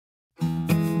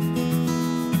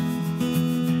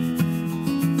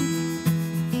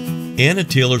Anna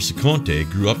Taylor Ciconte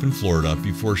grew up in Florida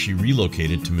before she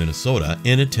relocated to Minnesota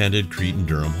and attended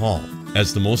Cretin-Durham Hall.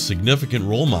 As the most significant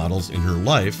role models in her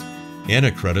life,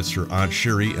 Anna credits her Aunt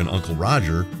Sherry and Uncle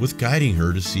Roger with guiding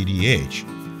her to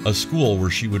CDH, a school where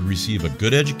she would receive a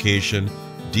good education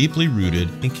deeply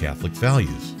rooted in Catholic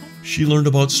values. She learned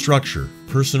about structure,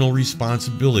 personal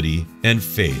responsibility, and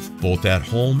faith, both at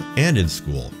home and in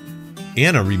school.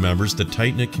 Anna remembers the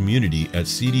tight-knit community at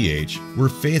CDH where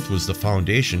faith was the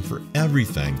foundation for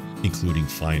everything, including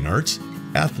fine arts,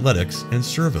 athletics, and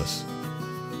service.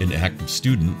 An active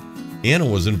student, Anna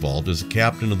was involved as a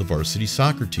captain of the varsity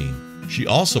soccer team. She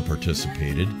also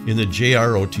participated in the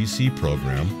JROTC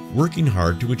program, working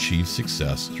hard to achieve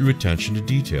success through attention to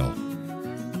detail.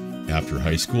 After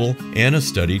high school, Anna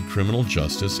studied criminal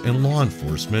justice and law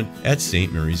enforcement at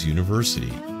St. Mary's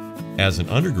University. As an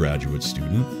undergraduate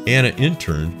student, Anna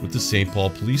interned with the St. Paul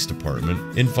Police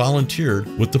Department and volunteered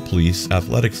with the Police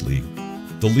Athletics League.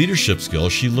 The leadership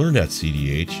skills she learned at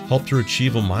CDH helped her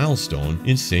achieve a milestone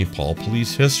in St. Paul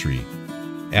police history.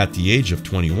 At the age of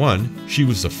 21, she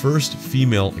was the first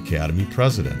female Academy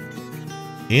president.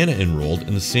 Anna enrolled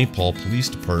in the St. Paul Police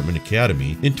Department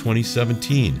Academy in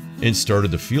 2017 and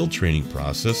started the field training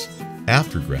process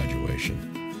after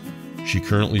graduation. She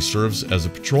currently serves as a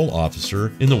patrol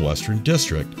officer in the Western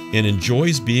District and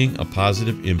enjoys being a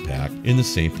positive impact in the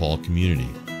St. Paul community.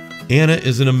 Anna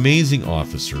is an amazing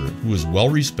officer who is well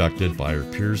respected by her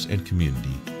peers and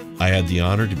community. I had the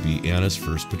honor to be Anna's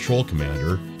first patrol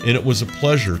commander, and it was a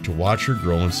pleasure to watch her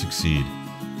grow and succeed.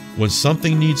 When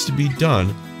something needs to be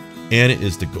done, Anna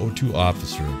is the go-to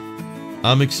officer.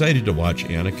 I'm excited to watch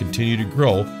Anna continue to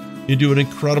grow into an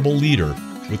incredible leader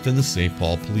within the St.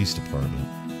 Paul Police Department.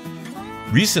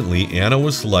 Recently, Anna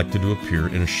was selected to appear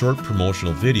in a short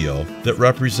promotional video that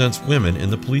represents women in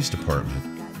the police department.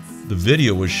 The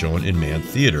video was shown in manned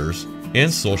theaters and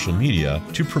social media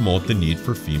to promote the need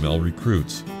for female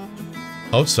recruits.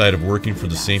 Outside of working for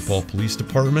the St. Paul Police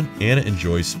Department, Anna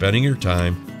enjoys spending her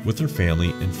time with her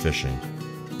family and fishing.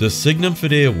 The Signum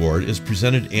Fidei Award is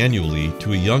presented annually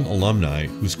to a young alumni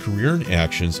whose career and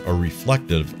actions are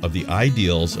reflective of the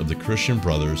ideals of the Christian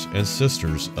brothers and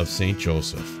sisters of St.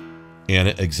 Joseph.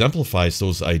 Anna exemplifies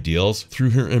those ideals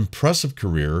through her impressive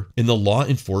career in the law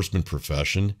enforcement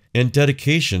profession and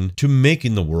dedication to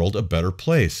making the world a better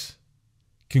place.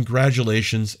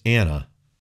 Congratulations, Anna.